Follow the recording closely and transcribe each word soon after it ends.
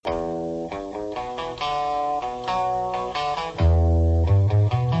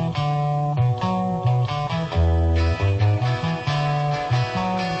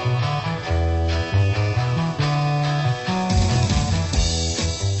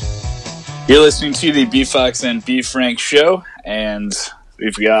You're listening to the B Fox and B Frank show, and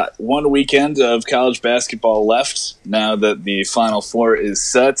we've got one weekend of college basketball left now that the Final Four is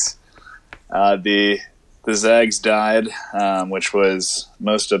set. The Zags died, which was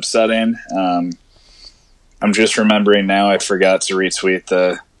most upsetting. I'm just remembering now I forgot to retweet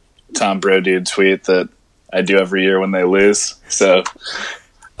the Tom Brodude tweet that I do every year when they lose, so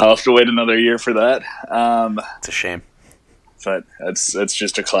I'll have to wait another year for that. It's a shame. But that's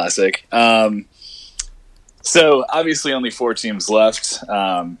just a classic. So obviously only 4 teams left.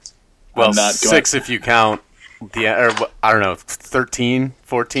 Well, 6 if you count the, 13,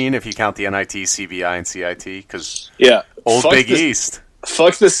 14 if you count the NIT, CBI, and CIT. Because old Big East.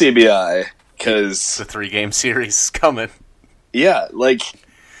 Fuck the CBI, because the 3-game series is coming. Yeah,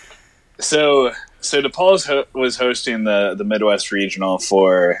 so DePaul was hosting the Midwest Regional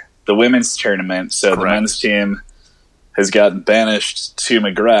for the women's tournament. So Correct. The men's team has gotten banished to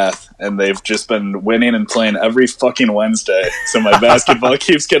McGrath, and they've just been winning and playing every fucking Wednesday. So my basketball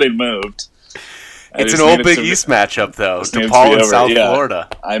keeps getting moved. It's an old Big East matchup, though. DePaul and South Florida.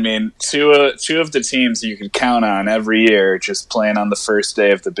 I mean, two of the teams you could count on every year just playing on the first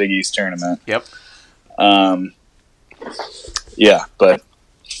day of the Big East tournament. Yep. Yeah, but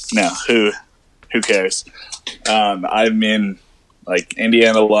no, who cares? I mean,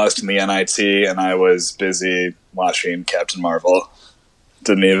 Indiana lost in the NIT, and I was busy watching Captain Marvel.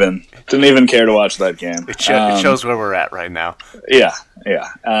 Didn't even care to watch that game. It shows where we're at right now. Yeah.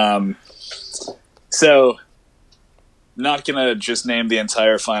 So, not gonna just name the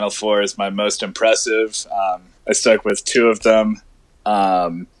entire Final Four as my most impressive. I stuck with 2 of them.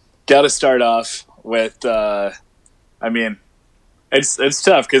 Got to start off with. It's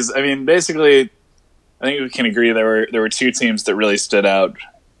tough because basically, I think we can agree there were 2 teams that really stood out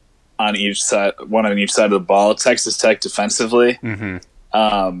on each side, one on each side of the ball. Texas Tech defensively.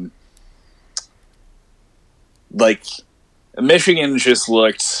 Mm-hmm. Michigan just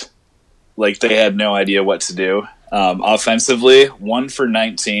looked like they had no idea what to do. Offensively, 1 for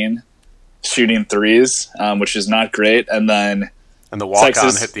 19 shooting threes, which is not great. And the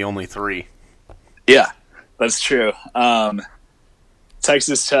walk-on hit the only 3. Yeah, that's true.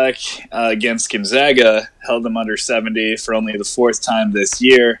 Texas Tech against Gonzaga held them under 70 for only the 4th time this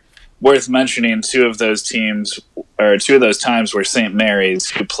year. Worth mentioning, 2 of those times were St.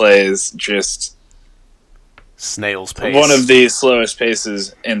 Mary's, who plays just snail's pace, one of the slowest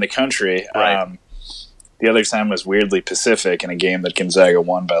paces in the country. Right. The other time was weirdly Pacific in a game that Gonzaga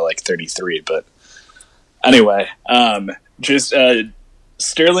won by 33. But anyway, just a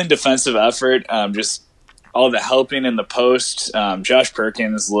sterling defensive effort. Just all the helping in the post. Josh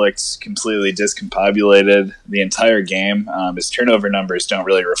Perkins looked completely discombobulated the entire game. His turnover numbers don't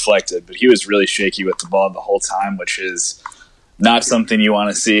really reflect it, but he was really shaky with the ball the whole time, which is not something you want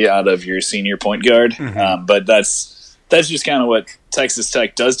to see out of your senior point guard. Mm-hmm. But that's just kind of what Texas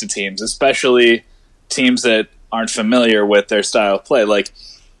Tech does to teams, especially teams that aren't familiar with their style of play.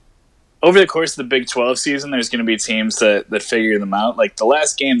 Over the course of the Big 12 season, there's going to be teams that figure them out. The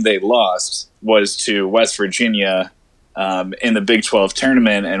last game they lost was to West Virginia in the Big 12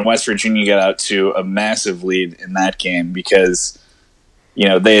 tournament, and West Virginia got out to a massive lead in that game because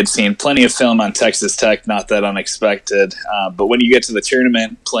they had seen plenty of film on Texas Tech, not that unexpected. But when you get to the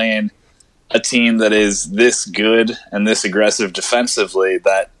tournament playing a team that is this good and this aggressive defensively,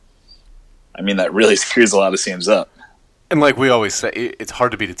 that really screws a lot of teams up. And like we always say, it's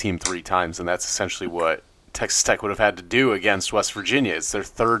hard to beat a team 3 times, and that's essentially what Texas Tech would have had to do against West Virginia. It's their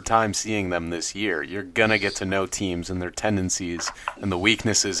 3rd time seeing them this year. You're going to get to know teams and their tendencies and the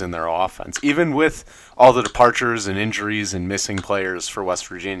weaknesses in their offense. Even with all the departures and injuries and missing players for West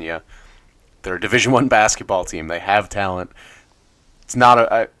Virginia, they're a Division I basketball team. They have talent.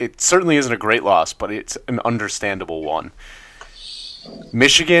 It certainly isn't a great loss, but it's an understandable one.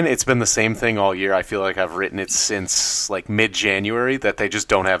 Michigan, it's been the same thing all year. I feel like I've written it since mid-January that they just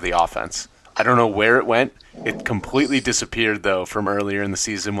don't have the offense. I don't know where it went. It completely disappeared, though, from earlier in the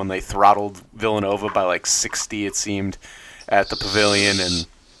season when they throttled Villanova by 60, it seemed, at the Pavilion. And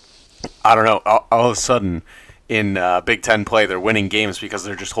I don't know, all of a sudden in Big Ten play, they're winning games because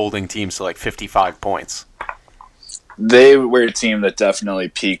they're just holding teams to 55 points. They were a team that definitely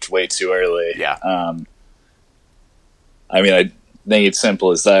peaked way too early. Yeah. I think it's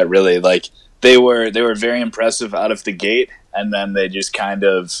simple as that, really. They were very impressive out of the gate, and then they just kind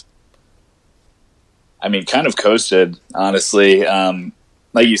of coasted, honestly.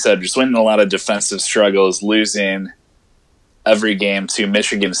 Like you said, just winning a lot of defensive struggles, losing every game to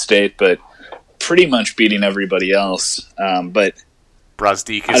Michigan State, but pretty much beating everybody else. But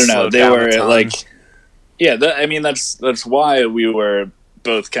Brazdeikis, I don't know. They were that's why we were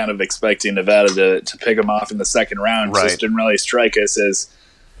both kind of expecting Nevada to pick them off in the second round. Right. Just didn't really strike us as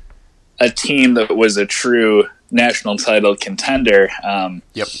a team that was a true national title contender.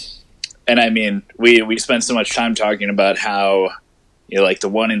 Yep. And I mean, we spent so much time talking about how, like the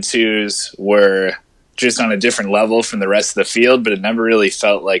 1 and 2s were just on a different level from the rest of the field, but it never really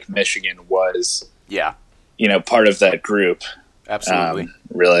felt like Michigan was, part of that group. Absolutely.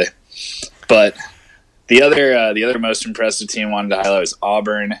 Really. But the other most impressive team I wanted to highlight was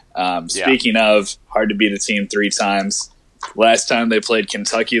Auburn. Speaking of hard to beat a team 3 times, last time they played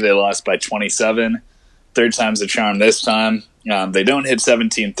Kentucky, they lost by 27. Third time's the charm this time. They don't hit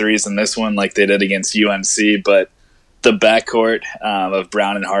 17 threes in this one like they did against UNC, but the backcourt of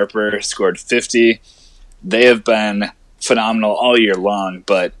Brown and Harper scored 50. They have been phenomenal all year long,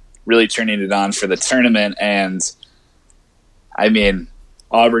 but really turning it on for the tournament. And, I mean,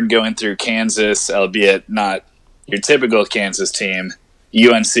 Auburn going through Kansas, albeit not your typical Kansas team,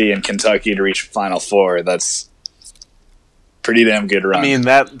 UNC and Kentucky to reach Final Four. That's pretty damn good run. I mean,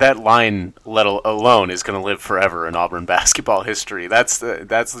 that line alone is going to live forever in Auburn basketball history. That's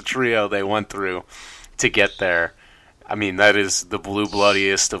the trio they went through to get there. I mean, that is the blue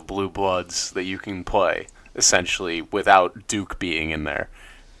bloodiest of blue bloods that you can play, essentially, without Duke being in there.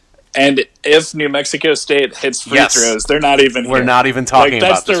 And if New Mexico State hits free throws, they're not even We're here. not even talking about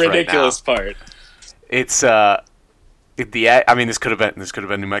this That's the ridiculous part. It's I mean, this could have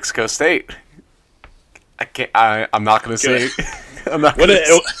been New Mexico State. I'm not going to say. I'm not.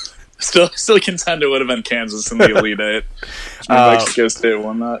 Still contend it would have been Kansas in the Elite Eight. New Mexico State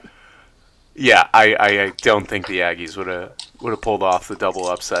won that. Yeah, I don't think the Aggies would have pulled off the double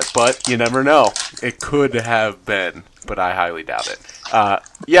upset, but you never know. It could have been, but I highly doubt it.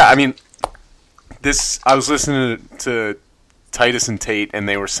 I mean, I was listening to Titus and Tate, and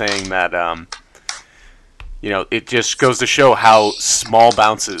they were saying that it just goes to show how small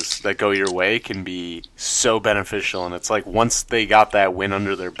bounces that go your way can be so beneficial. And it's like once they got that win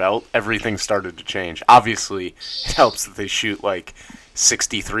under their belt, everything started to change. Obviously, it helps that they shoot like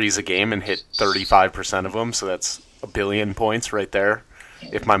 63s a game and hit 35% of them, so that's a billion points right there,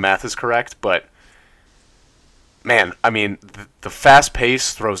 if my math is correct. But man, I mean, the fast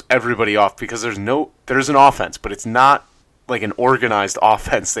pace throws everybody off because there's an offense, but it's not like an organized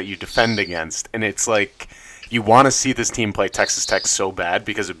offense that you defend against. And it's like you want to see this team play Texas Tech so bad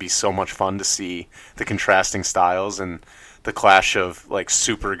because it'd be so much fun to see the contrasting styles and the clash of like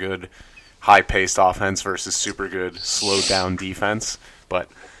super good high-paced offense versus super good slowed-down defense. But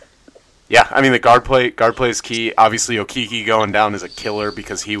yeah, I mean, the guard play is key. Obviously, Okiki going down is a killer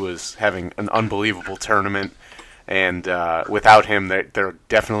because he was having an unbelievable tournament. And without him, they're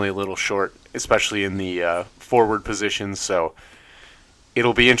definitely a little short, especially in the forward positions. So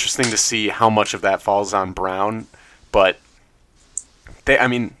it'll be interesting to see how much of that falls on Brown. But,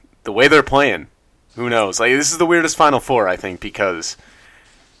 the way they're playing, who knows? Like, this is the weirdest Final Four, I think, because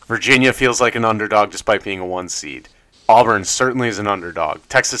Virginia feels like an underdog despite being a 1 seed. Auburn certainly is an underdog.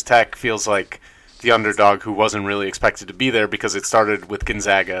 Texas Tech feels like the underdog who wasn't really expected to be there because it started with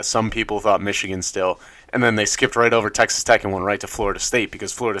Gonzaga. Some people thought Michigan still. And then they skipped right over Texas Tech and went right to Florida State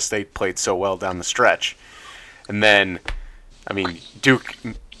because Florida State played so well down the stretch. And then, I mean, Duke,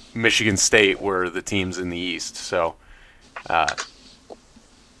 Michigan State were the teams in the East. So,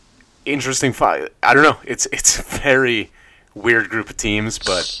 interesting fight. I don't know. It's a very weird group of teams,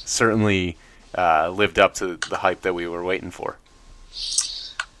 but certainly lived up to the hype that we were waiting for.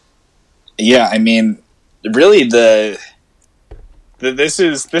 Yeah, I mean, really, this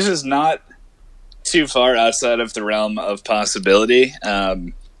is not too far outside of the realm of possibility.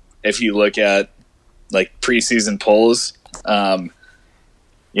 If you look at like preseason polls,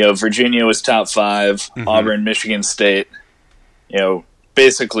 Virginia was top 5, mm-hmm. Auburn, Michigan State,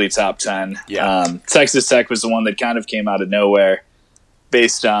 basically top 10. Yeah. Texas Tech was the one that kind of came out of nowhere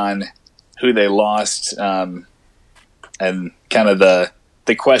based on who they lost, and kind of the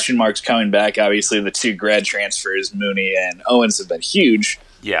question marks coming back. Obviously, the 2 grad transfers, Mooney and Owens, have been huge.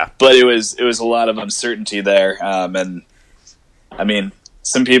 Yeah, but it was a lot of uncertainty there, and I mean,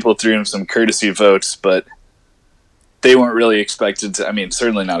 some people threw in some courtesy votes, but they weren't really expected to. I mean,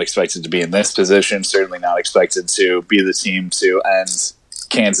 certainly not expected to be in this position. Certainly not expected to be the team to end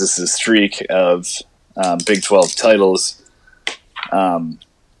Kansas's streak of Big 12 titles.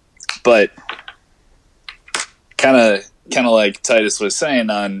 But kind of like Titus was saying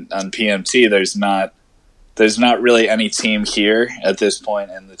on PMT, there's not really any team here at this point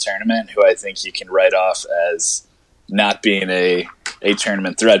in the tournament who I think you can write off as not being a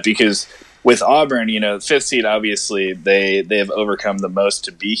tournament threat. Because with Auburn, 5th seed, obviously they have overcome the most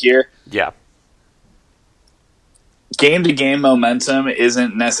to be here. Yeah. game-to-game momentum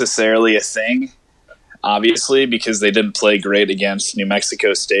isn't necessarily a thing, obviously, because they didn't play great against New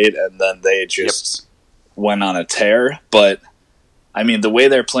Mexico State, and then they just went on a tear. But, I mean, the way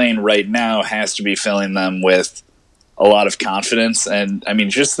they're playing right now has to be filling them with a lot of confidence. And, I mean,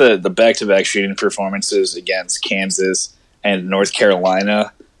 just the back-to-back shooting performances against Kansas and North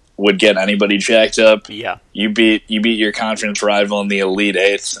Carolina would get anybody jacked up. Yeah. You beat your conference rival in the Elite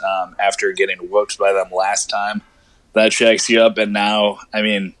Eight after getting whooped by them last time. That jacks you up, and now, I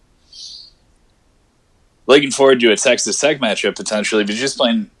mean, looking forward to a Texas Tech matchup potentially, but just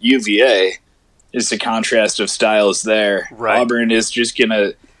playing UVA is a contrast of styles there. Right. Auburn is just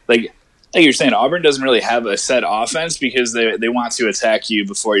gonna like you're saying, Auburn doesn't really have a set offense because they want to attack you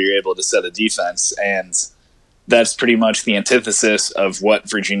before you're able to set a defense, and that's pretty much the antithesis of what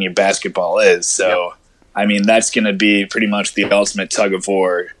Virginia basketball is. So, I mean, that's going to be pretty much the ultimate tug of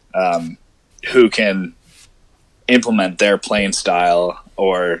war. Who can implement their playing style,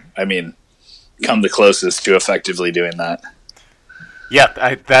 or, I mean, come the closest to effectively doing that.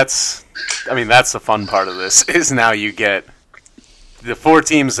 Yeah, that's the fun part of this, is now you get the four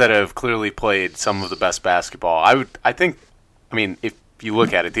teams that have clearly played some of the best basketball. If you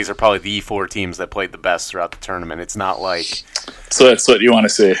look at it, these are probably the four teams that played the best throughout the tournament. It's not like... So that's what you want to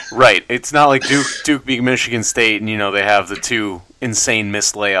see. Right. It's not like Duke beat Michigan State and, they have the two insane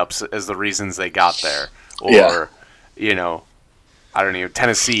missed layups as the reasons they got there. Or, I don't know,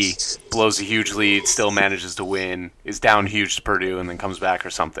 Tennessee blows a huge lead, still manages to win, is down huge to Purdue, and then comes back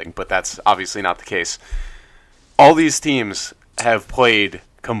or something. But that's obviously not the case. All these teams have played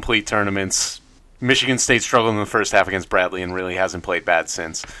complete tournaments. Michigan State struggled in the first half against Bradley and really hasn't played bad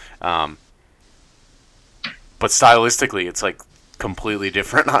since. But stylistically, it's like completely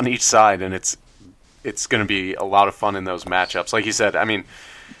different on each side, and it's going to be a lot of fun in those matchups. Like you said, I mean,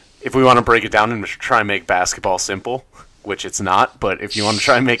 if we want to break it down and try and make basketball simple, which it's not, but if you want to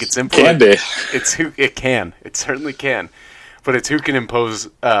try and make it simple, it can. It certainly can. But it's who can impose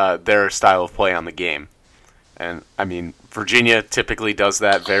their style of play on the game. And, I mean, Virginia typically does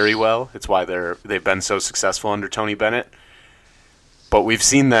that very well. It's why they've been so successful under Tony Bennett. But we've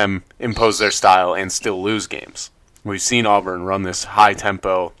seen them impose their style and still lose games. We've seen Auburn run this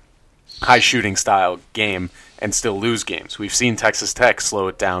high-tempo, high-shooting style game and still lose games. We've seen Texas Tech slow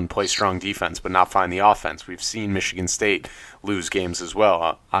it down, play strong defense, but not find the offense. We've seen Michigan State lose games as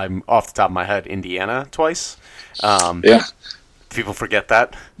well. I'm off the top of my head, Indiana twice. Yeah. People forget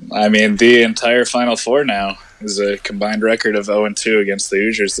that. I mean, the entire Final Four now is a combined record of 0-2 against the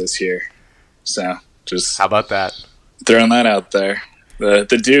Hoosiers this year. So, just... How about that? Throwing that out there. The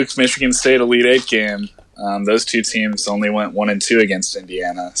Duke-Michigan State Elite Eight game, those two teams only went 1-2 against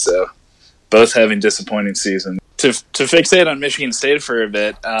Indiana, so both having disappointing seasons. To fixate on Michigan State for a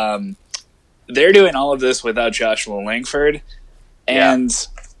bit, they're doing all of this without Joshua Langford, and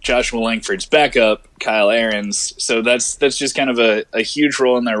Joshua Langford's backup, Kyle Ahrens. So that's just kind of a huge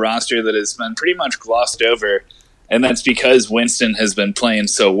role in their roster that has been pretty much glossed over, and that's because Winston has been playing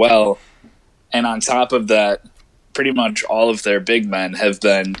so well. And on top of that, pretty much all of their big men have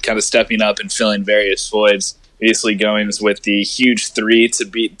been kind of stepping up and filling various voids. Obviously going with the huge three to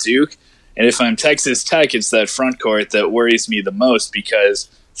beat Duke. And if I'm Texas Tech, it's that front court that worries me the most, because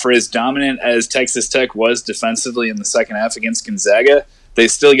for as dominant as Texas Tech was defensively in the second half against Gonzaga, they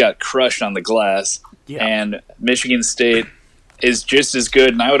still got crushed on the glass. Yeah. And Michigan State is just as good,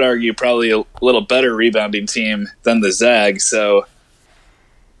 and I would argue probably a little better rebounding team than the Zags. So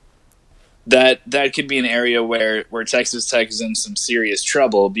that could be an area where Texas Tech is in some serious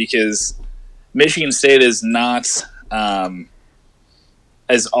trouble, because Michigan State is not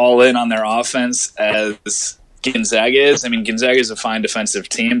as all in on their offense as Gonzaga is. I mean, Gonzaga is a fine defensive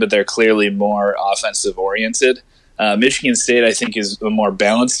team, but they're clearly more offensive oriented. Michigan State, I think, is a more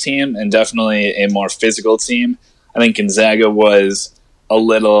balanced team and definitely a more physical team. I think Gonzaga was a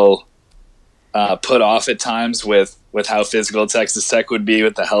little put off at times with how physical Texas Tech would be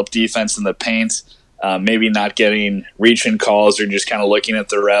with the help defense in the paint, maybe not getting reach-in calls or just kind of looking at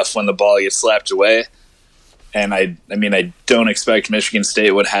the ref when the ball gets slapped away. And I don't expect Michigan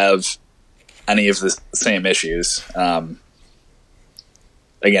State would have any of the same issues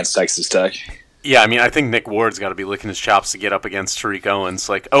against Texas Tech. Yeah, I mean, I think Nick Ward's got to be licking his chops to get up against Tariq Owens.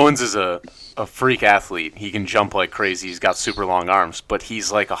 Like, Owens is a freak athlete. He can jump like crazy. He's got super long arms, but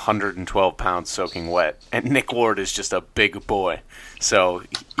he's like 112 pounds soaking wet. And Nick Ward is just a big boy. So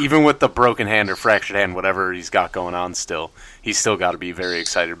even with the broken hand or fractured hand, whatever he's got going on still, he's still got to be very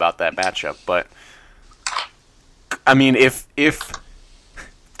excited about that matchup. But, I mean, if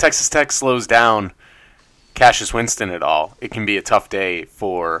Texas Tech slows down Cassius Winston at all, it can be a tough day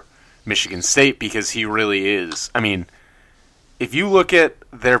for Michigan State because he really is. I mean, if you look at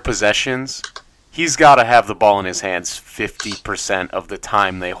their possessions, he's got to have the ball in his hands 50% of the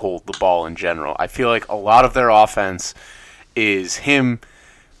time they hold the ball in general. I feel like a lot of their offense is him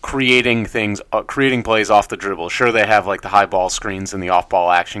creating things, creating plays off the dribble. Sure, they have like the high ball screens and the off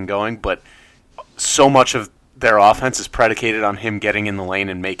ball action going, but so much of their offense is predicated on him getting in the lane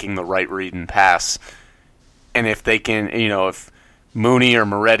and making the right read and pass. And if they can, if Mooney or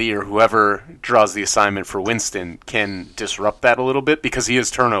Moretti or whoever draws the assignment for Winston can disrupt that a little bit, because he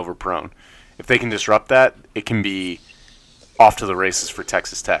is turnover prone. If they can disrupt that, it can be off to the races for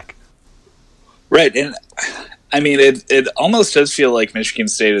Texas Tech. Right, and I mean, it almost does feel like Michigan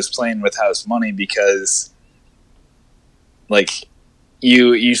State is playing with house money, because, like,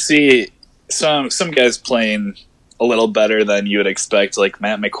 you see some guys playing a little better than you would expect, like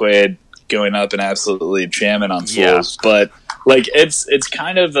Matt McQuaid going up and absolutely jamming on fools. Yeah. But like it's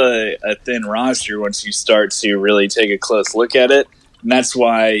kind of a thin roster once you start to really take a close look at it. And that's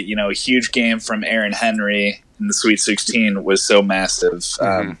why, a huge game from Aaron Henry in the Sweet 16 was so massive.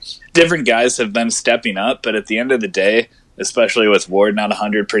 Mm-hmm. Different guys have been stepping up, but at the end of the day, especially with Ward not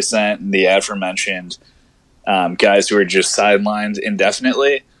 100% and the aforementioned guys who are just sidelined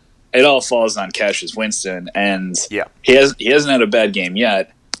indefinitely, it all falls on Cassius Winston. And he hasn't had a bad game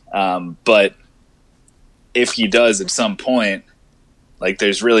yet, but if he does at some point, like,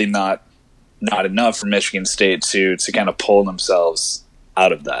 there's really not enough for Michigan State to kind of pull themselves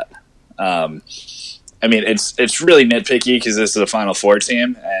out of that. I mean, it's really nitpicky because this is a Final Four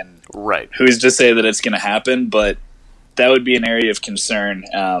team, and who's to say that it's going to happen? But that would be an area of concern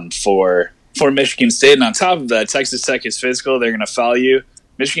for Michigan State. And on top of that, Texas Tech is physical; they're going to foul you.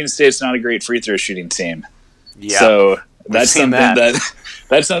 Michigan State's not a great free throw shooting team, so that's something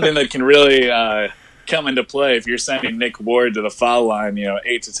that can really come into play if you're sending Nick Ward to the foul line,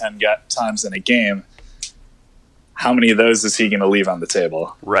 8 to 10 times in a game. How many of those is he going to leave on the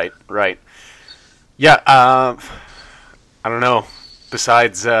table? Right. Yeah, I don't know.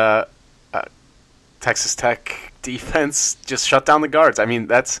 Besides Texas Tech defense, just shut down the guards. I mean,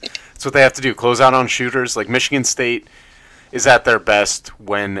 that's what they have to do. Close out on shooters. Like, Michigan State is at their best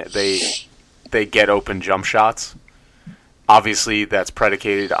when they get open jump shots. Obviously, that's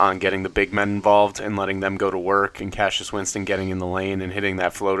predicated on getting the big men involved and letting them go to work, and Cassius Winston getting in the lane and hitting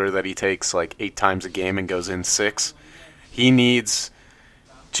that floater that he takes like 8 times a game and goes in 6. He needs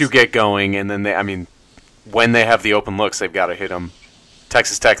to get going, and then when they have the open looks, they've got to hit them.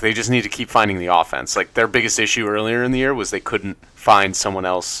 Texas Tech, they just need to keep finding the offense. Like, their biggest issue earlier in the year was they couldn't find someone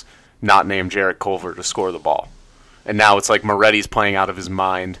else not named Jarrett Culver to score the ball. And now it's like Moretti's playing out of his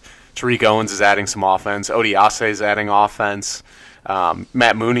mind. Tariq Owens is adding some offense. Odiase is adding offense.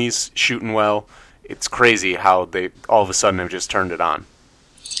 Matt Mooney's shooting well. It's crazy how they all of a sudden have just turned it on.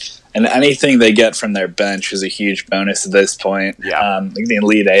 And anything they get from their bench is a huge bonus at this point. Yeah. The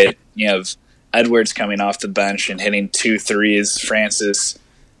Elite Eight, you have Edwards coming off the bench and hitting 2 threes. Francis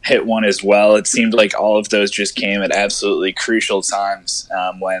hit one as well. It seemed like all of those just came at absolutely crucial times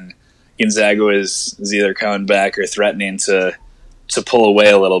when Gonzaga was either coming back or threatening to pull away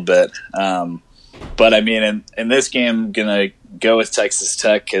a little bit. But, I mean, in this game, I'm going to go with Texas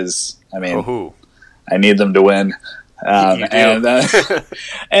Tech because, I need them to win. And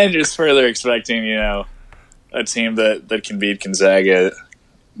just further expecting, a team that can beat Gonzaga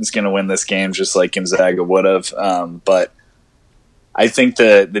is going to win this game just like Gonzaga would have. But I think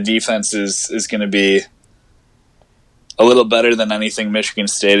the defense is going to be a little better than anything Michigan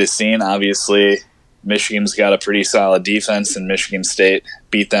State has seen. Obviously, Michigan's got a pretty solid defense, and Michigan State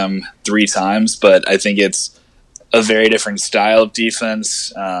beat them 3 times. But I think it's a very different style of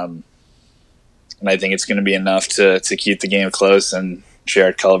defense. And I think it's going to be enough to keep the game close, and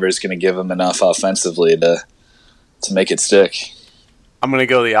Jarrett Culver is going to give them enough offensively to make it stick. I'm going to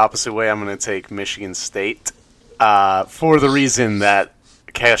go the opposite way. I'm going to take Michigan State for the reason that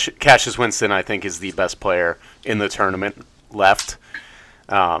Cassius Winston, I think, is the best player in the tournament left.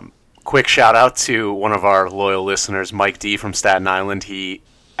 Quick shout-out to one of our loyal listeners, Mike D. from Staten Island. He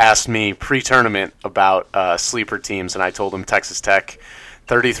asked me pre-tournament about sleeper teams, and I told him Texas Tech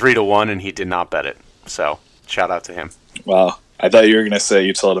 33-1, and he did not bet it. So, shout out to him. Wow. I thought you were going to say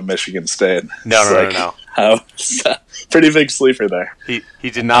you told him Michigan State. No. Pretty big sleeper there. He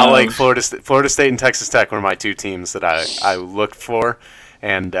did not like Florida State. Florida State and Texas Tech were my 2 teams that I looked for,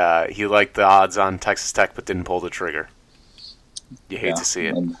 and he liked the odds on Texas Tech but didn't pull the trigger. You hate to see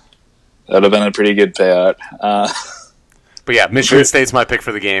it. That would have been a pretty good payout. But yeah, Michigan State's my pick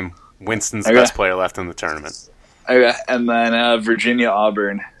for the game. Winston's the best player left in the tournament. Okay, and then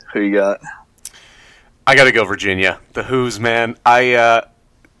Virginia-Auburn. Who you got? I got to go Virginia. The Who's, man. I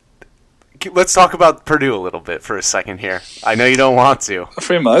let's talk about Purdue a little bit for a second here. I know you don't want to. If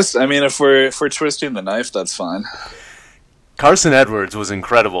we must, I mean, if we're twisting the knife, that's fine. Carson Edwards was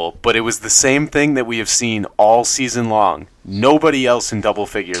incredible, but it was the same thing that we have seen all season long. Nobody else in double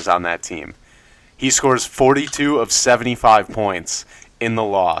figures on that team. He scores 42 of 75 points in the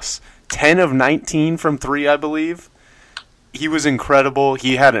loss. 10 of 19 from 3, I believe. He was incredible.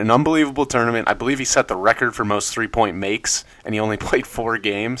 He had an unbelievable tournament. I believe he set the record for most three-point makes, and he only played 4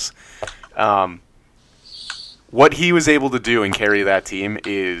 games. What he was able to do and carry that team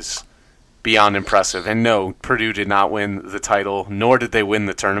is beyond impressive. And no, Purdue did not win the title, nor did they win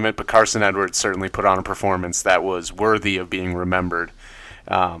the tournament, but Carson Edwards certainly put on a performance that was worthy of being remembered.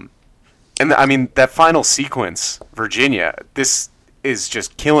 And I mean, that final sequence, Virginia, this is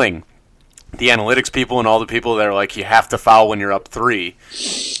just killing the analytics people and all the people that are like, you have to foul when you're up 3.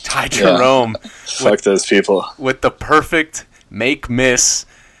 Ty Jerome. Fuck those people. With the perfect make-miss.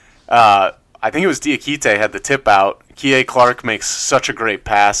 I think it was Diakite had the tip out. Kie Clark makes such a great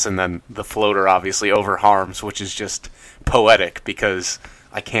pass, and then the floater obviously over Harms, which is just poetic because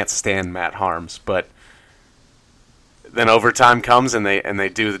I can't stand Matt Harms. But then overtime comes and they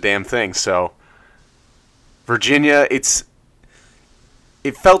do the damn thing. So Virginia, it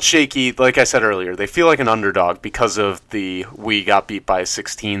felt shaky. Like I said earlier, they feel like an underdog because of the we got beat by a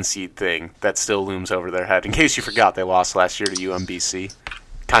 16 seed thing that still looms over their head. In case you forgot, they lost last year to UMBC.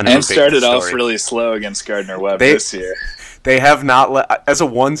 Kind of and started off really slow against Gardner-Webb this year. They have not as a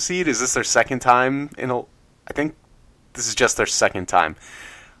 1 seed. Is this their second time I think this is just their second time.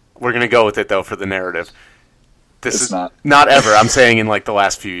 We're gonna go with it though for the narrative. This is not ever. I'm saying in like the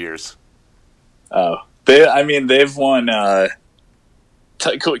last few years. Oh, they've won.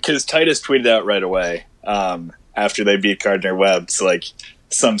 Because Titus tweeted out right away after they beat Gardner-Webb. It's like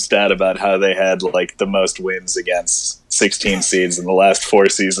some stat about how they had like the most wins against 16 seeds in the last 4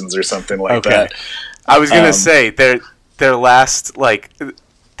 seasons or something like that. I was gonna say their last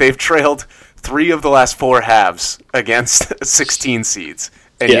they've trailed 3 of the last 4 halves against 16 seeds,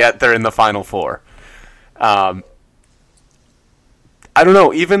 and yet they're in the Final Four. I don't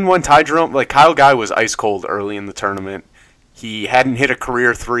know. Even when Ty Jerome, Kyle Guy was ice cold early in the tournament. He hadn't hit a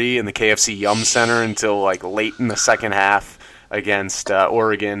career 3 in the KFC Yum Center until late in the second half against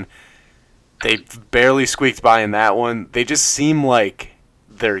Oregon. They barely squeaked by in that one. They just seem like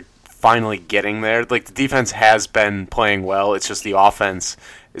they're finally getting there. The defense has been playing well. It's just the offense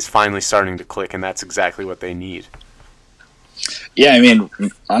is finally starting to click, and that's exactly what they need. Yeah, I mean,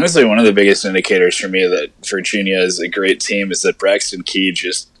 honestly, one of the biggest indicators for me that Virginia is a great team is that Braxton Key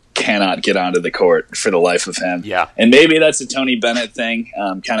just cannot get onto the court for the life of him. Yeah. And maybe that's a Tony Bennett thing,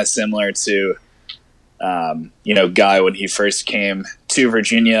 kind of similar to, Guy when he first came to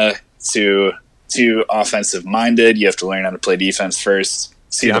Virginia, too offensive-minded. You have to learn how to play defense first,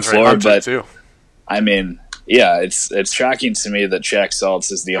 see the floor. But, too. I mean, yeah, it's shocking to me that Jack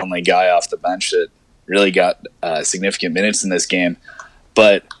Saltz is the only guy off the bench that really got significant minutes in this game.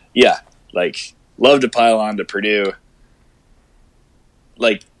 But, yeah, love to pile on to Purdue.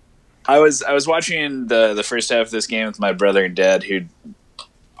 I was watching the first half of this game with my brother and dad, who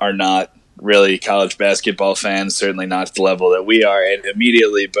are not really college basketball fans, certainly not at the level that we are, and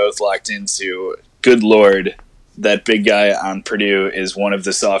immediately both locked into, good Lord, that big guy on Purdue is one of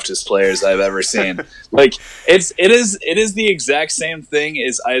the softest players I've ever seen. It is the exact same thing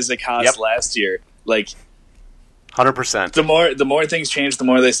as Isaac Haas last year. 100%. The more things change, the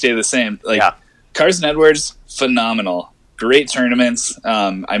more they stay the same. Carson Edwards, phenomenal. Great tournaments.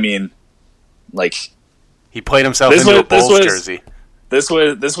 He played himself into a Bulls jersey. This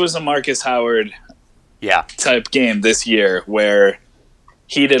was a Marcus Howard type game this year where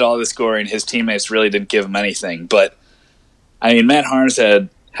he did all the scoring. His teammates really didn't give him anything. But, Matt Harms had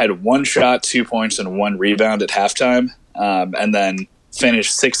 1 shot, 2 points, and 1 rebound at halftime, and then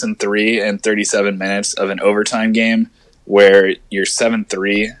finished 6-3 in 37 minutes of an overtime game where you're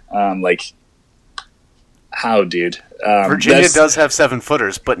 7-3. How, dude? Virginia does have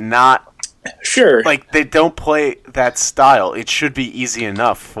 7-footers, but not... Sure. They don't play that style. It should be easy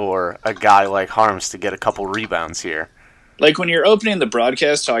enough for a guy like Harms to get a couple rebounds here. When you're opening the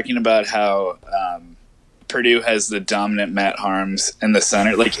broadcast talking about how Purdue has the dominant Matt Harms in the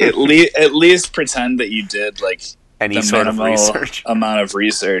center, at least pretend that you did, any sort of research. Amount of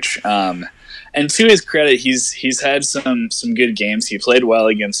research. And to his credit, he's had some good games. He played well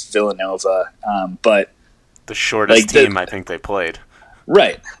against Villanova, but... The shortest team I think they played.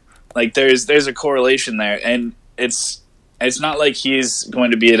 Right. There's a correlation there, and it's not like he's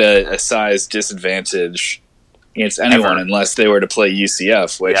going to be at a size disadvantage against anyone unless they were to play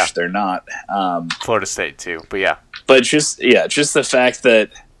UCF, which they're not. Florida State too, but yeah. But just the fact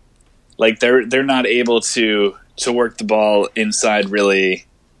that Like they're not able to work the ball inside really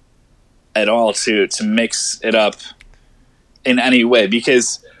at all to mix it up in any way,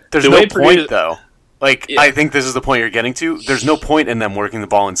 because there's no point though. Like, yeah. I think this is the point you're getting to. There's no point in them working the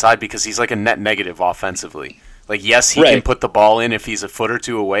ball inside because he's like a net negative offensively. Like, yes, he can put the ball in if he's a foot or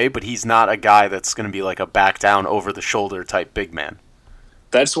two away, but he's not a guy that's going to be like a back down over the shoulder type big man.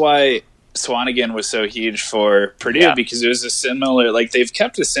 That's why Swanigan was so huge for Purdue, because it was a similar, like, they've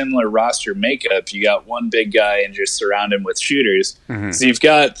kept a similar roster makeup. You got one big guy and just surround him with shooters. Mm-hmm. So you've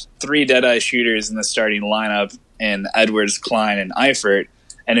got 3 dead-eye shooters in the starting lineup in Edwards, Klein, and Eifert.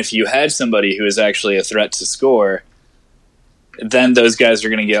 And if you had somebody who is actually a threat to score, then those guys are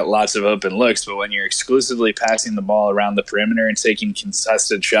going to get lots of open looks. But when you're exclusively passing the ball around the perimeter and taking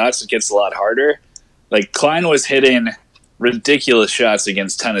contested shots, it gets a lot harder. Like, Klein was hitting ridiculous shots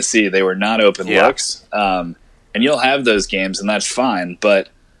against Tennessee. They were not open looks. And you'll have those games, and that's fine. But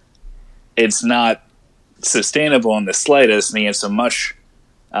it's not sustainable in the slightest, and against a much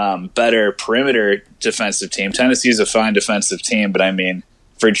better perimeter defensive team. Tennessee's a fine defensive team, but I mean,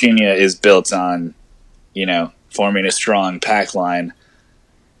 Virginia is built on, forming a strong pack line.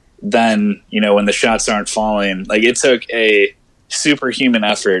 Then, when the shots aren't falling, like, it took a superhuman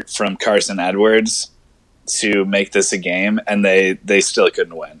effort from Carson Edwards to make this a game, and they still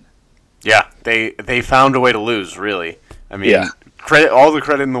couldn't win. Yeah, they found a way to lose, really. I mean, all the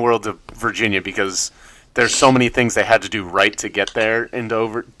credit in the world to Virginia, because there's so many things they had to do right to get there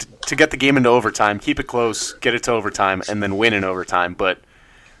to get the game into overtime, keep it close, get it to overtime, and then win in overtime. But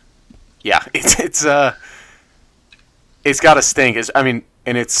yeah, it's got to stink.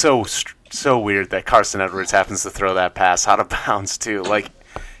 And it's so weird that Carson Edwards happens to throw that pass out of bounds too. Like,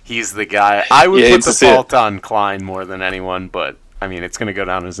 he's the guy. I would put the fault on Klein more than anyone, but I mean, it's going to go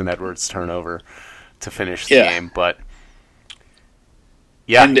down as an Edwards turnover to finish the game. But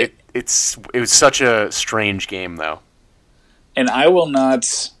yeah, it was such a strange game, though. And I will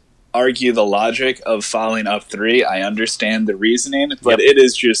not argue the logic of fouling up 3. I understand the reasoning, but it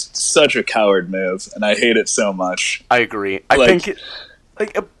is just such a coward move, and I hate it so much. I agree. I think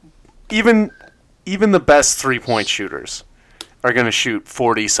even the best 3-point shooters are going to shoot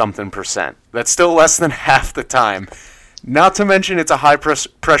 40-something%. That's still less than half the time. Not to mention it's a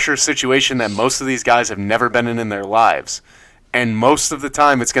high-pressure situation that most of these guys have never been in their lives. And most of the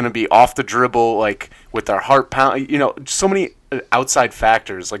time it's going to be off the dribble, like with their heart pound. So many outside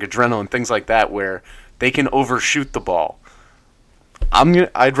factors, like adrenaline, things like that, where they can overshoot the ball.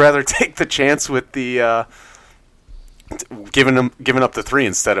 I'd rather take the chance with the giving up the 3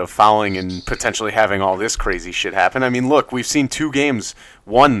 instead of fouling and potentially having all this crazy shit happen. I mean, look, we've seen 2 games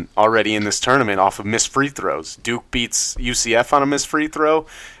won already in this tournament off of missed free throws. Duke beats UCF on a missed free throw,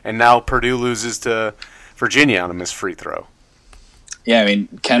 and now Purdue loses to Virginia on a missed free throw. Yeah, I mean,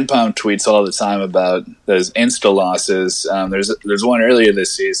 Ken Pom tweets all the time about those insta losses. There's one earlier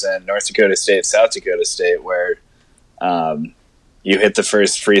this season, North Dakota State, South Dakota State, where you hit the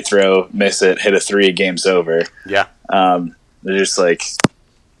first free throw, miss it, hit a 3, game's over. Yeah. They're just like,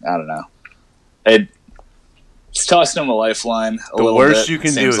 I don't know. It's tossing them a lifeline a little bit. The worst you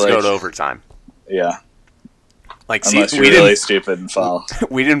can do is go to overtime. Yeah. Like, unless you're really stupid and foul.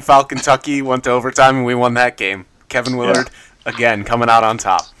 We didn't foul Kentucky, went to overtime, and we won that game. Kevin Willard, again, coming out on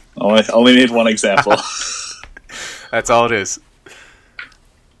top. Only need one example. That's all it is.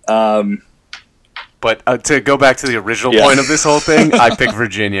 But to go back to the original point of this whole thing, I pick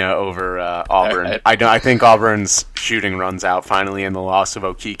Virginia over Auburn. Right. I think Auburn's shooting runs out finally, and the loss of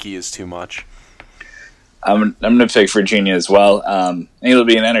Okeke is too much. I'm going to pick Virginia as well. I think it'll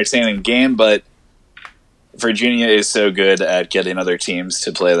be an entertaining game, but Virginia is so good at getting other teams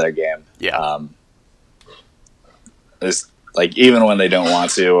to play their game. Yeah. It's like, even when they don't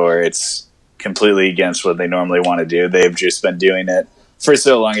want to, or it's completely against what they normally want to do, they've just been doing it for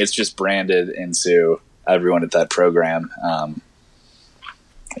so long. It's just branded into everyone at that program.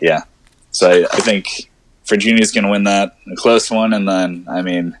 So I think Virginia's going to win that, a close one, and then, I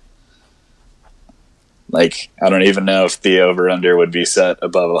mean, like, I don't even know if the over-under would be set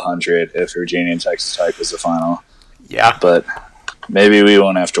above 100 if Virginia and Texas Tech was the final. Yeah. But maybe we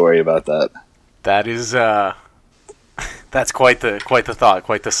won't have to worry about that. That is, that's quite the thought,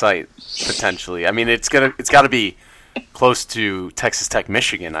 quite the sight, potentially. I mean, it's got to be close to Texas Tech,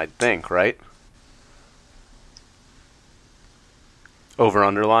 Michigan, I think, right? Over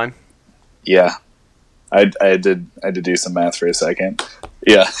underline. Yeah, I did do some math for a second.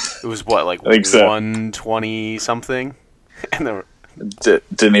 Yeah, it was what, like 120 something, and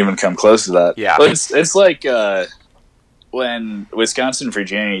didn't even come close to that. Yeah, but it's like when Wisconsin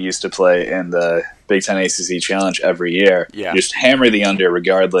Virginia used to play in the Big Ten ACC Challenge every year. Yeah. Just hammer the under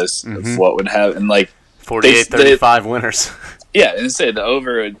regardless of what would happen. Like 48-35 winners. Yeah, and say the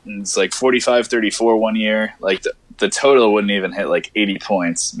over is like 45-34 one year. Like the total wouldn't even hit like 80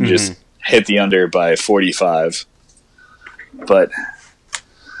 points. Just hit the under by 45. But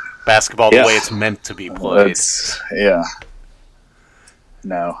basketball the way it's meant to be played.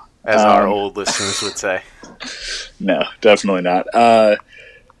 No. As our old listeners would say. No, definitely not.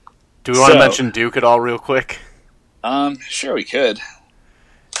 Do we want to mention Duke at all real quick? Sure we could.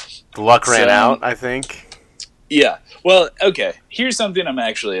 The luck ran out, I think. Yeah. Well, okay. Here's something I'm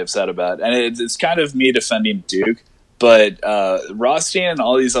actually upset about, and it's kind of me defending Duke, but Rothstein and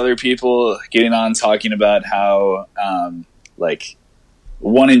all these other people getting on talking about how like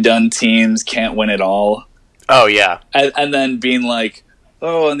one-and-done teams can't win it all. Oh, yeah. And then being like,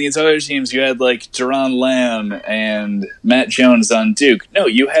 oh, and these other teams, you had like Duran Lamb and Matt Jones on Duke. No,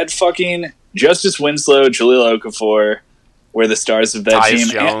 you had fucking Justice Winslow, Jahlil Okafor were the stars of that team.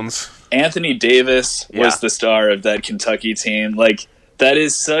 Jones. Anthony Davis was the star of that Kentucky team. Like, that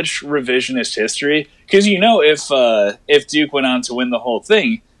is such revisionist history. Because, you know, if Duke went on to win the whole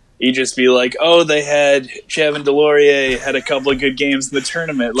thing, you'd just be like, oh, they had Javin DeLaurier, had a couple of good games in the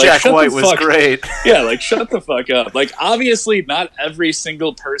tournament. Like, Jack White was great. Yeah, like, shut the fuck up. Like, obviously, not every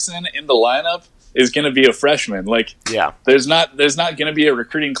single person in the lineup is going to be a freshman. Like, there's not going to be a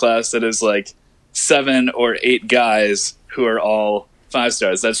recruiting class that is, like, 7 or 8 guys who are all 5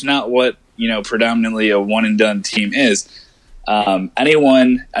 stars. That's not what, you know, predominantly a one-and-done team is.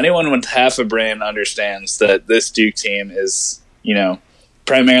 Anyone with half a brain understands that this Duke team is, you know,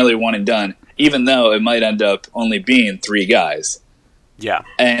 primarily one and done, even though it might end up only being 3 guys. Yeah.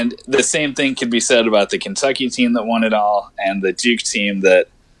 And the same thing could be said about the Kentucky team that won it all and the Duke team that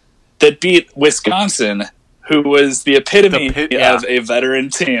beat Wisconsin, who was the epitome of a veteran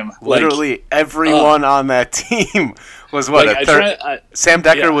team. Literally everyone on that team was what? Like, Sam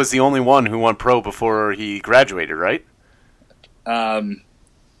Decker was the only one who went pro before he graduated, right? I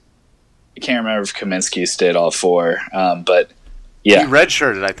can't remember if Kaminsky stayed all 4, but yeah. He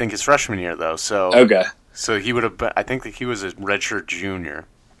redshirted, I think, his freshman year, though. So okay. So he would have been, I think that he was a redshirt junior.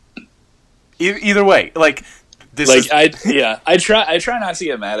 Either way, like this like is... I try not to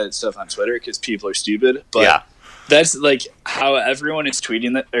get mad at stuff on Twitter because people are stupid, but that's like how everyone is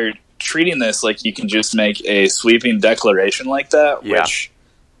tweeting that or treating this like you can just make a sweeping declaration like that, which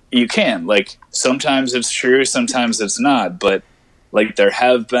you can. Like, sometimes it's true, sometimes it's not, but like there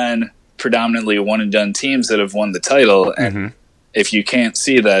have been predominantly one and done teams that have won the title, and if you can't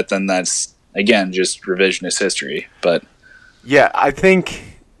see that, then that's, again, just revisionist history. But yeah, I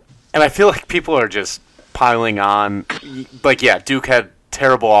think, and I feel like people are just piling on. Like, Duke had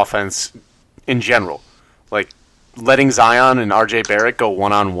terrible offense in general. Like, letting Zion and RJ Barrett go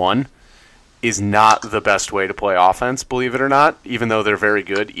one-on-one is not the best way to play offense, believe it or not, even though they're very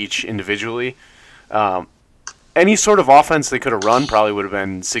good each individually. Any sort of offense they could have run probably would have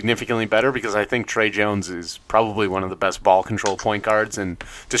been significantly better, because I think Trey Jones is probably one of the best ball control point guards and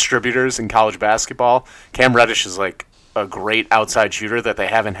distributors in college basketball. Cam Reddish is like a great outside shooter that they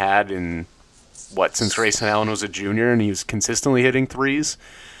haven't had in, since Grayson Allen was a junior, and he was consistently hitting threes.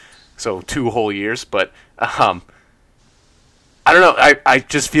 So 2 whole years. But I don't know. I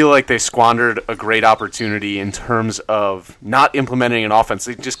just feel like they squandered a great opportunity in terms of not implementing an offense.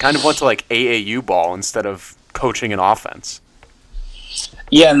 They just kind of went to like AAU ball instead of coaching an offense.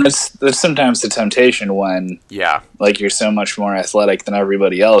 Yeah, and that's sometimes the temptation when like you're so much more athletic than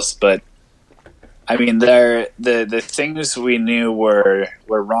everybody else. But I mean, the things we knew were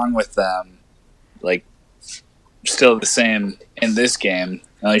wrong with them, like, still the same in this game.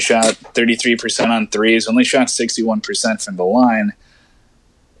 Only shot 33% on threes, only shot 61% from the line.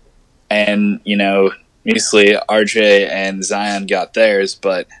 And, you know, obviously RJ and Zion got theirs,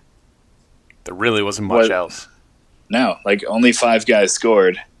 but there really wasn't much else. No, like, only 5 guys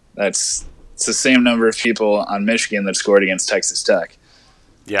scored. It's the same number of people on Michigan that scored against Texas Tech.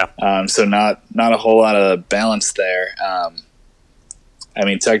 Yeah. So not a whole lot of balance there. I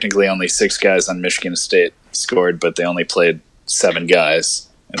mean, technically only 6 guys on Michigan State scored, but they only played 7 guys.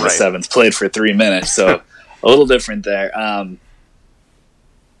 And the 7th played for 3 minutes, so a little different there.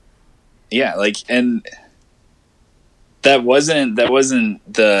 Yeah, like, and that wasn't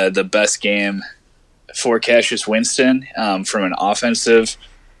the best game for Cassius Winston from an offensive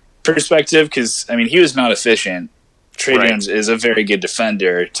perspective, because, I mean, he was not efficient. Trey Jones is a very good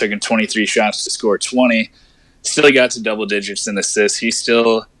defender. Took him 23 shots to score 20. Still got to double digits in assists. He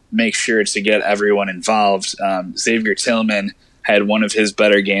still makes sure to get everyone involved. Xavier Tillman had one of his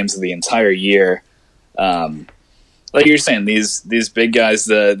better games of the entire year. Like you're saying, these big guys,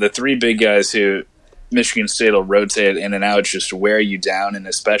 the 3 big guys who Michigan State will rotate in and out, just wear you down, and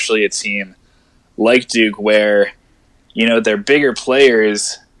especially a team like Duke where, their bigger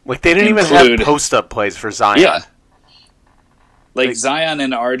players. Like, they didn't even have post-up plays for Zion. Yeah. Like Zion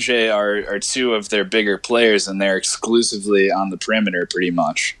and RJ are two of their bigger players, and they're exclusively on the perimeter pretty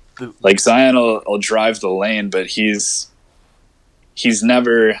much. Like, Zion will drive the lane, but he's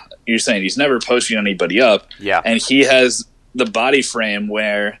never – you're saying he's never posting anybody up. Yeah. And he has the body frame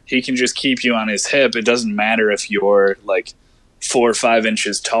where he can just keep you on his hip. It doesn't matter if you're, 4 or 5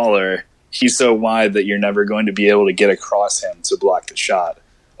 inches taller. He's so wide that you're never going to be able to get across him to block the shot.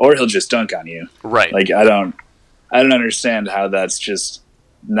 Or he'll just dunk on you. Right. Like, I don't understand how that's just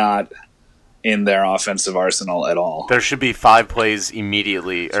not in their offensive arsenal at all. There should be 5 plays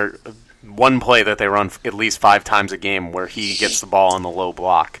immediately, or one play that they run at least 5 times a game where he gets the ball on the low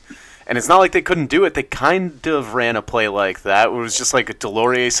block. And it's not like they couldn't do it. They kind of ran a play like that. It was just like a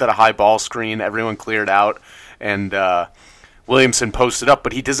Delorier set a high ball screen, everyone cleared out, and Williamson posted up,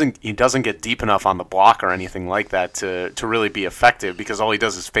 but he doesn't get deep enough on the block or anything like that to really be effective, because all he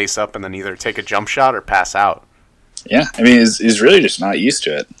does is face up and then either take a jump shot or pass out. Yeah, I mean, he's really just not used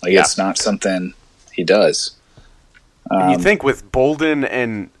to it. It's not something he does. And you think with Bolden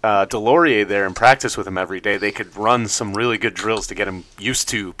and Delorier there in practice with him every day, they could run some really good drills to get him used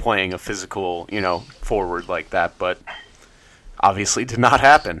to playing a physical, forward like that, but obviously did not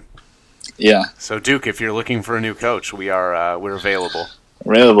happen. Yeah. So Duke, if you're looking for a new coach, we're available.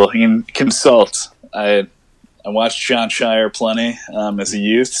 Available. You can consult. I watched John Shire plenty as a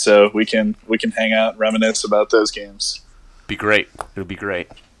youth, so we can hang out and reminisce about those games. Be great. It'll be great.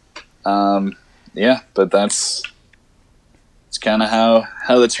 Yeah, but it's kind of how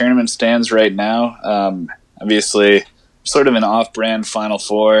the tournament stands right now. Obviously, sort of an off-brand Final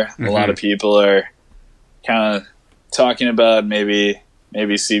Four. Mm-hmm. A lot of people are kind of talking about maybe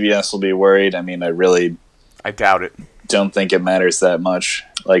CBS will be worried. I mean, I doubt it. Don't think it matters that much.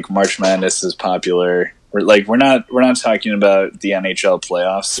 Like, March Madness is popular. We're not talking about the NHL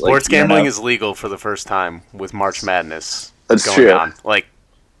playoffs. Sports gambling is legal for the first time with March Madness. That's going true. On. Like,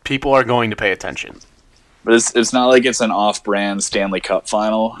 people are going to pay attention. But it's not like it's an off-brand Stanley Cup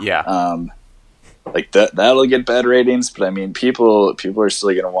final. Yeah. That'll get bad ratings, but I mean, people are still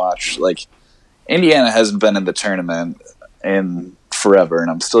going to watch. Like, Indiana hasn't been in the tournament in forever,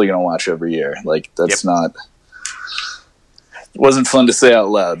 and I'm still going to watch every year. Like, that's not. It wasn't fun to say out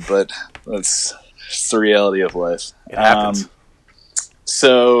loud, but that's just the reality of life. It happens.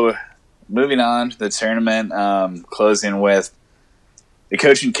 So, moving on to the tournament, closing with the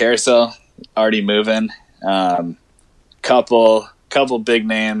coaching carousel already moving. Couple big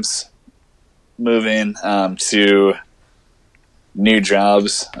names moving to new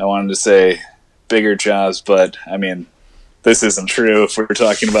jobs. I wanted to say bigger jobs, but I mean, this isn't true if we're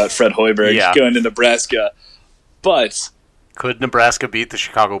talking about Fred Hoiberg going to Nebraska. But could Nebraska beat the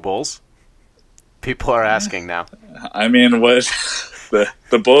Chicago Bulls? People are asking now. I mean, what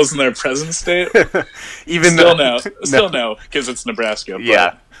the Bulls in their present state? Even still no, because it's Nebraska. But,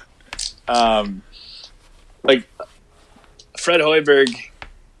 yeah. Like Fred Hoiberg,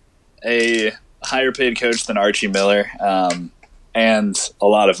 a higher paid coach than Archie Miller, and a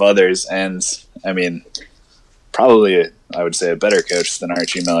lot of others, and I mean, probably I would say a better coach than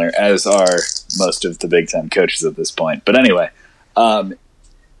Archie Miller, as are most of the Big Ten coaches at this point. But anyway, I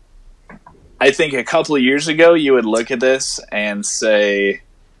think a couple of years ago you would look at this and say,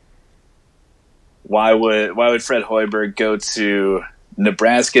 why would Fred Hoiberg go to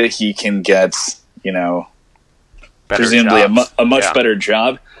Nebraska? He can get, presumably a much better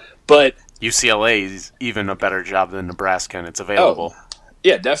job. But UCLA is even a better job than Nebraska, and it's available. Oh,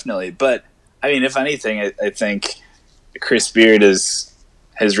 yeah, definitely. But, I mean, if anything, I think Chris Beard has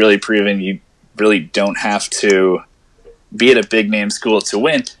really proven you really don't have to be at a big-name school to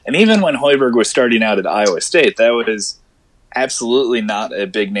win. And even when Hoiberg was starting out at Iowa State, that was absolutely not a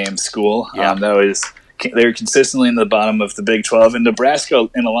big-name school. Yeah. They were consistently in the bottom of the Big 12, and Nebraska,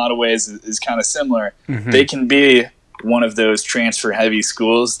 in a lot of ways, is kind of similar. Mm-hmm. They can be one of those transfer-heavy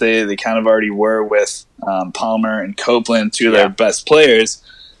schools. They kind of already were with Palmer and Copeland, two of their best players,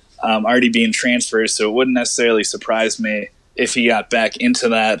 already being transfers, so it wouldn't necessarily surprise me if he got back into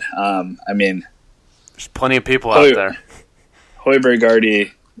that. I mean, there's plenty of people out there. Hoiberg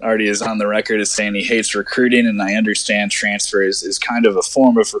already is on the record as saying he hates recruiting, and I understand transfers is kind of a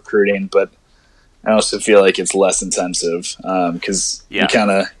form of recruiting, but I also feel like it's less intensive because you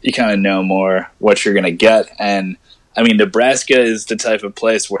kind of know more what you're going to get. And I mean, Nebraska is the type of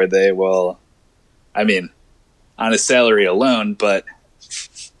place where they will, I mean, on a salary alone, but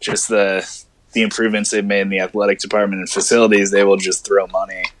just the improvements they've made in the athletic department and facilities, they will just throw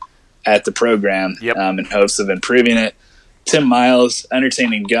money at the program in hopes of improving it. Tim Miles,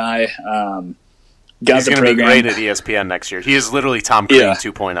 entertaining guy. He's going to be great at ESPN next year. He is literally Tom Crean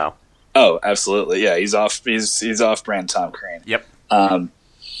 2.0. Oh, absolutely. Yeah, he's off-brand Tom Crean. Yep.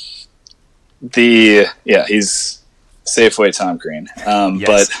 He's Safeway Tom Crean.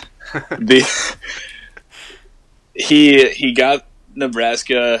 Yes. But he got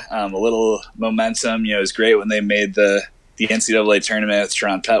Nebraska a little momentum. It was great when they made the NCAA tournament with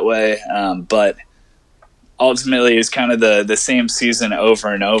Teron Petway, but ultimately it was kind of the same season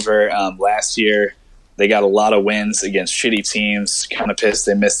over and over. Last year they got a lot of wins against shitty teams, kind of pissed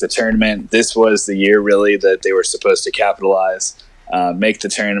they missed the tournament. This was the year really that they were supposed to capitalize, make the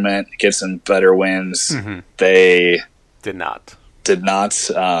tournament, get some better wins. Mm-hmm. They did not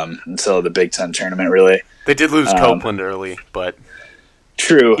until the Big Ten tournament really. They did lose Copeland early, but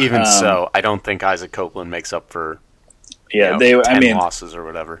true. Even so, I don't think Isaac Copeland makes up for 10 losses or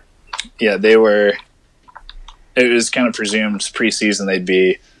whatever. Yeah, they were. It was kind of presumed preseason they'd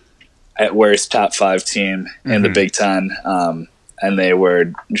be at worst top 5 team in the Big Ten, and they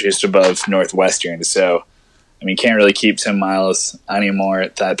were just above Northwestern. So, can't really keep Tim Miles anymore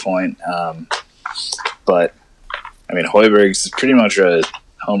at that point. But Hoiberg's pretty much a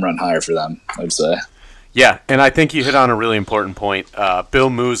home run hire for them, I'd say. Yeah, and I think you hit on a really important point. Bill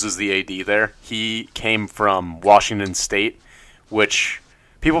Moos is the AD there. He came from Washington State, which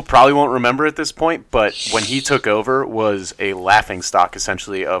people probably won't remember at this point, but when he took over was a laughingstock,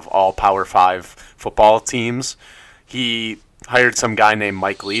 essentially, of all Power 5 football teams. He hired some guy named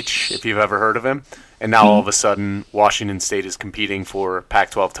Mike Leach, if you've ever heard of him, and now all of a sudden Washington State is competing for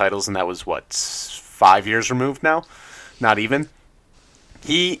Pac-12 titles, and that was, 5 years removed now? Not even.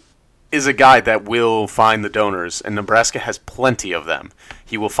 He is a guy that will find the donors, and Nebraska has plenty of them.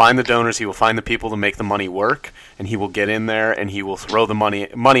 He will find the donors, he will find the people to make the money work, and he will get in there and he will throw the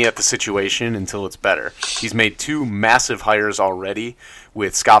money at the situation until it's better. He's made 2 massive hires already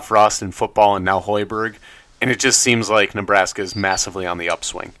with Scott Frost in football and now Hoiberg, and it just seems like Nebraska is massively on the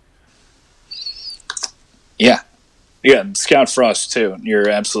upswing. Yeah, Scott Frost too. You're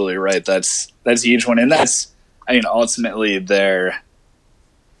absolutely right. That's a huge one, and that's ultimately their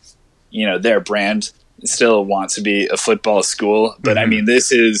brand still wants to be a football school, but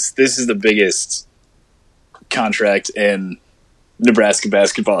this is the biggest contract in Nebraska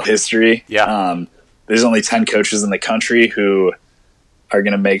basketball history. Yeah. There's only 10 coaches in the country who are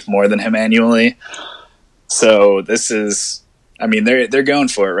going to make more than him annually. So this is, they're going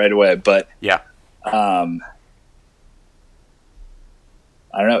for it right away, but yeah. I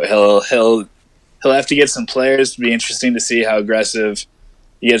don't know. He'll have to get some players. It'll be interesting to see how aggressive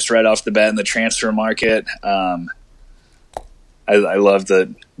he gets right off the bat in the transfer market. I love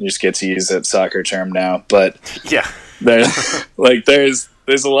that you just get to use that soccer term now, but yeah, there's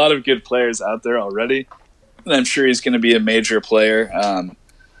a lot of good players out there already, and I'm sure he's going to be a major player.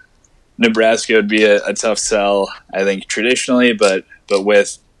 Nebraska would be a tough sell, I think, traditionally, but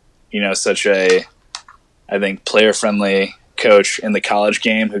with such a, I think, player-friendly coach in the college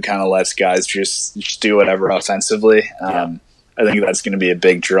game who kind of lets guys just do whatever offensively. I think that's going to be a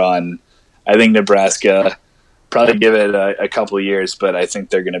big draw, and I think Nebraska probably give it a couple of years, but I think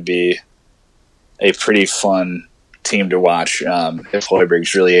they're going to be a pretty fun team to watch if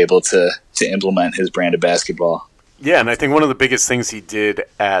Hoiberg's really able to implement his brand of basketball. Yeah, and I think one of the biggest things he did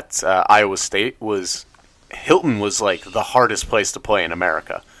at Iowa State was Hilton was like the hardest place to play in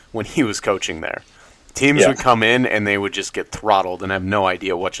America when he was coaching there. Teams would come in and they would just get throttled and have no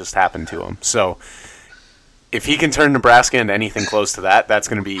idea what just happened to them. So if he can turn Nebraska into anything close to that, that's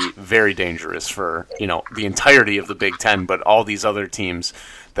going to be very dangerous for the entirety of the Big Ten, but all these other teams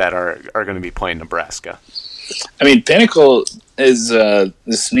that are going to be playing Nebraska. Pinnacle is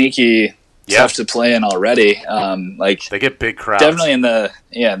sneaky, tough to play in already. They get big crowds. Definitely in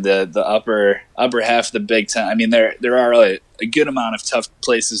the upper half of the Big Ten. There are a good amount of tough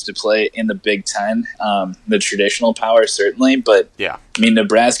places to play in the Big Ten. The traditional power certainly, but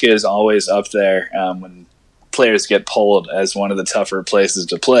Nebraska is always up there when players get pulled as one of the tougher places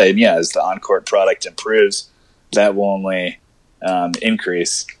to play. And as the on-court product improves, that will only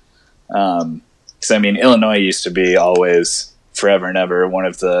increase. Because Illinois used to be always, forever and ever, one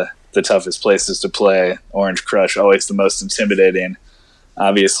of the toughest places to play. Orange Crush, always the most intimidating.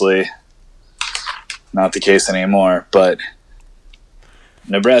 Obviously, not the case anymore, but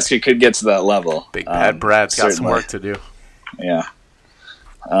Nebraska could get to that level. Big Bad Brad's got some work to do. Yeah.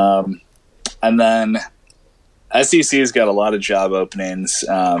 And then SEC's got a lot of job openings.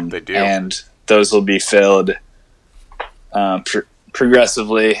 They do. And those will be filled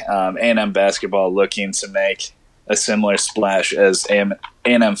progressively. A&M basketball looking to make a similar splash as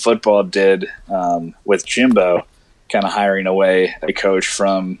A&M football did with Jimbo, kind of hiring away a coach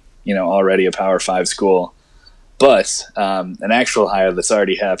from already a Power 5 school. But an actual hire that's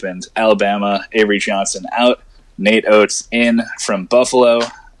already happened: Alabama, Avery Johnson out, Nate Oates in from Buffalo.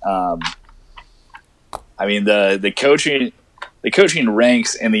 I mean, the coaching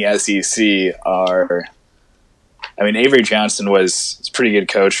ranks in the SEC are. I mean, Avery Johnson was a pretty good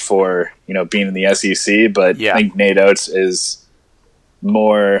coach for being in the SEC, but I think Nate Oates is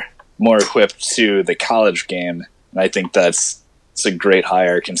more equipped to the college game, and I think it's a great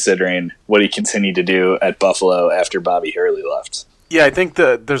hire considering what he continued to do at Buffalo after Bobby Hurley left. Yeah, I think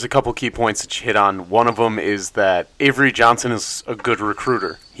there's a couple key points that you hit on. One of them is that Avery Johnson is a good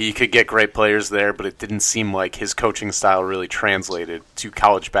recruiter. He could get great players there, but it didn't seem like his coaching style really translated to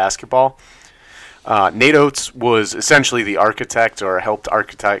college basketball. Nate Oates was essentially the architect, or helped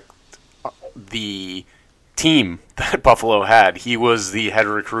architect the team that Buffalo had. He was the head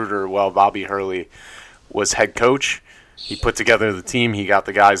recruiter while Bobby Hurley was head coach. He put together the team, he got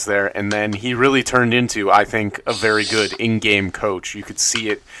the guys there, and then he really turned into, I think, a very good in-game coach. You could see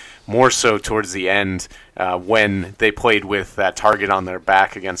it more so towards the end when they played with that target on their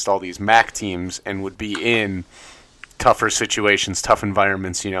back against all these MAC teams and would be in tougher situations, tough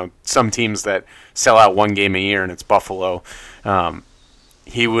environments, some teams that sell out one game a year, and it's Buffalo.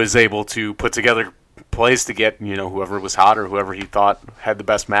 He was able to put together plays to get, whoever was hot or whoever he thought had the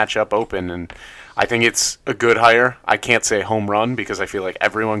best matchup open, and I think it's a good hire. I can't say home run because I feel like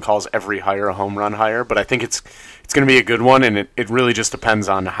everyone calls every hire a home run hire, but I think it's going to be a good one, and it really just depends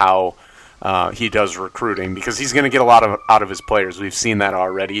on how he does recruiting, because he's going to get a lot out of his players. We've seen that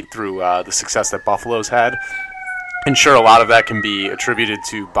already through the success that Buffalo's had. And sure, a lot of that can be attributed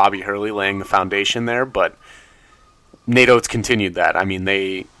to Bobby Hurley laying the foundation there, but Nate Oates continued that. I mean,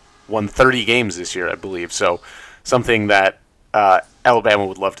 they won 30 games this year, I believe, so something that Alabama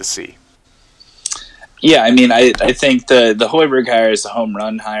would love to see. Yeah, I mean, I think the Hoiberg hire is a home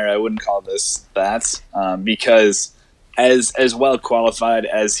run hire. I wouldn't call this that because as well qualified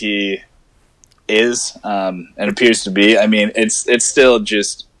as he is and appears to be, I mean, it's still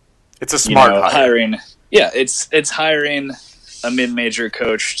just it's a smart hiring. Yeah, it's hiring a mid-major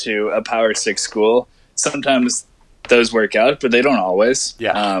coach to a Power 6 school. Sometimes those work out, but they don't always.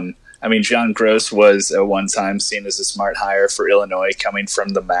 Yeah. I mean, John Gross was at one time seen as a smart hire for Illinois coming from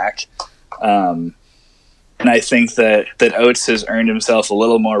the MAC. And I think that Oates has earned himself a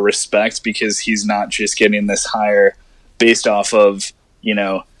little more respect because he's not just getting this hire based off of,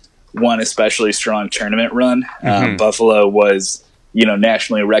 one especially strong tournament run. Mm-hmm. Buffalo was,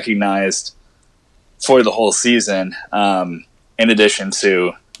 nationally recognized for the whole season, in addition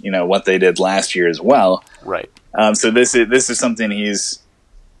to what they did last year as well. Right. So this is something he's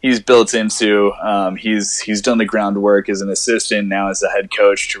built into. He's done the groundwork as an assistant, now as a head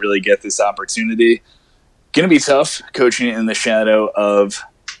coach to really get this opportunity. Going to be tough coaching in the shadow of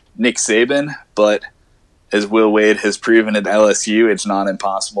Nick Saban, but as Will Wade has proven at LSU, it's not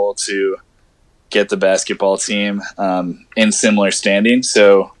impossible to get the basketball team in similar standing.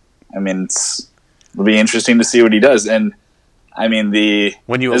 So, I mean, it'll be interesting to see what he does. And I mean,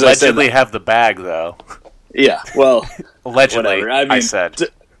 when you allegedly have the bag, though. Yeah, well, allegedly, whatever. I mean, I said.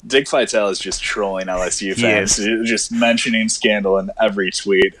 Dick Vitale is just trolling LSU fans, just mentioning scandal in every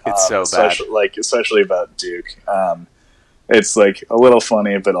tweet. It's so bad, especially about Duke. It's like a little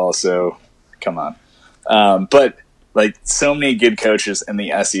funny, but also, come on. But like so many good coaches in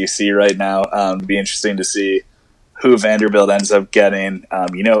the SEC right now. It'd be interesting to see who Vanderbilt ends up getting.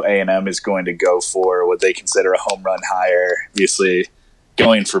 A&M is going to go for what they consider a home run hire. Obviously,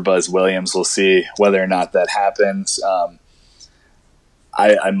 going for Buzz Williams. We'll see whether or not that happens.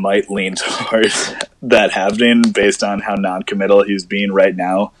 I might lean towards that happening based on how non-committal he's being right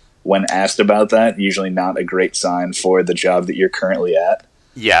now when asked about that. Usually not a great sign for the job that you're currently at.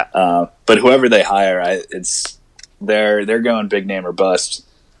 Yeah. But whoever they hire, they're going big name or bust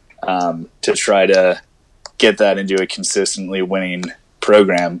to try to get that into a consistently winning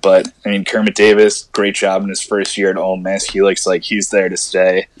program. But I mean, Kermit Davis, great job in his first year at Ole Miss. He looks like he's there to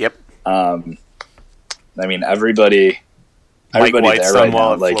stay. Yep. I mean, everybody Mike White's there done right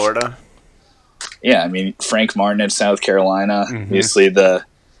well now, at Florida. Yeah, I mean, Frank Martin at South Carolina. Mm-hmm. Obviously, the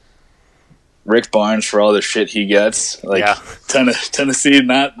Rick Barnes for all the shit he gets. Tennessee,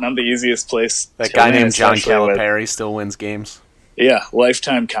 not the easiest place. That guy named John Calipari still wins games. Yeah,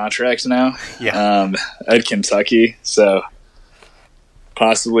 lifetime contract now. Yeah. At Kentucky, so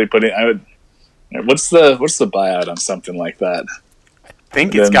possibly what's the buyout on something like that? I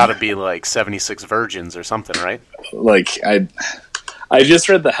think it's got to be like 76 virgins or something, right? Like I just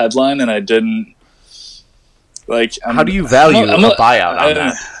read the headline and I didn't Like, how do you value a buyout on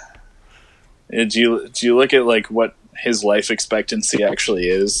that? Do you look at like what his life expectancy actually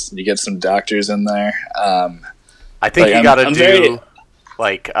is? You get some doctors in there. I think you got to do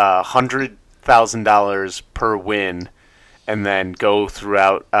like $100,000 per win, and then go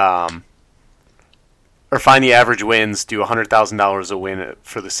throughout, or find the average wins, do $100,000 a win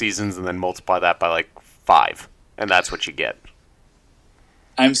for the seasons, and then multiply that by like 5, and that's what you get.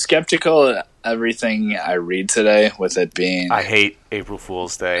 I'm skeptical of everything I read today, with it being... I hate April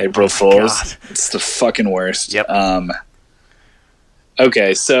Fool's Day. April Fool's. God. It's the fucking worst. Yep.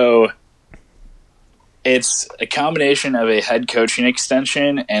 Okay, so it's a combination of a head coaching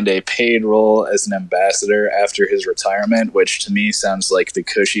extension and a paid role as an ambassador after his retirement, which to me sounds like the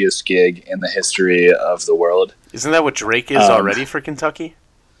cushiest gig in the history of the world. Isn't that what Drake is already for Kentucky?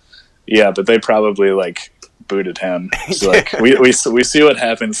 Yeah, but they probably like booted him. So, like, we see what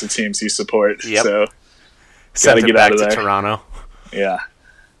happens to teams you support. Yep. So Sent gotta get back out of there. to Toronto. Yeah.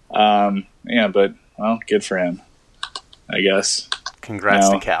 Yeah, but well, good for him, I guess. Congrats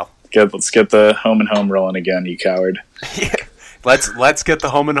to Cal. Let's get the home and home rolling again, you coward. Yeah. Let's get the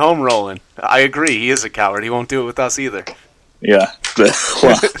home and home rolling. I agree. He is a coward. He won't do it with us either. Yeah,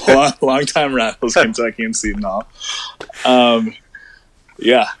 the long time rivals, Kentucky and Seton Hall.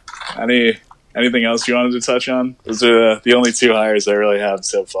 Yeah. Anything else you wanted to touch on? Those are the only 2 hires I really have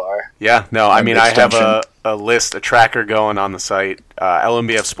so far. Yeah, no, I mean, I have a list, a tracker going on the site.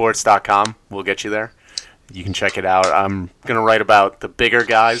 LMBFsports.com will get you there. You can check it out. I'm going to write about the bigger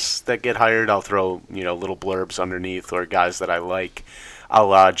guys that get hired. I'll throw, little blurbs underneath, or guys that I like.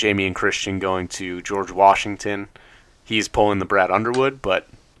 Jamie and Christian going to George Washington. He's pulling the Brad Underwood, but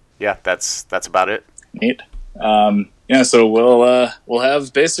yeah, that's about it. Neat. Yeah, so we'll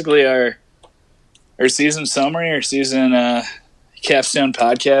have basically our season summary, our season capstone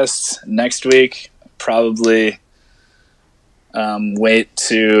podcast next week. Probably wait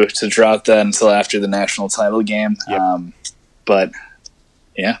to drop that until after the national title game. Yep. But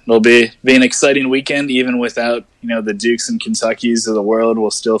yeah, it'll be an exciting weekend. Even without the Dukes and Kentuckys of the world,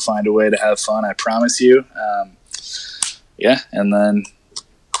 we'll still find a way to have fun. I promise you. Yeah, and then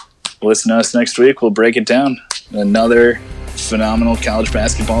listen to us next week. We'll break it down. Another phenomenal college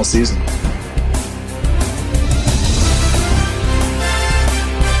basketball season.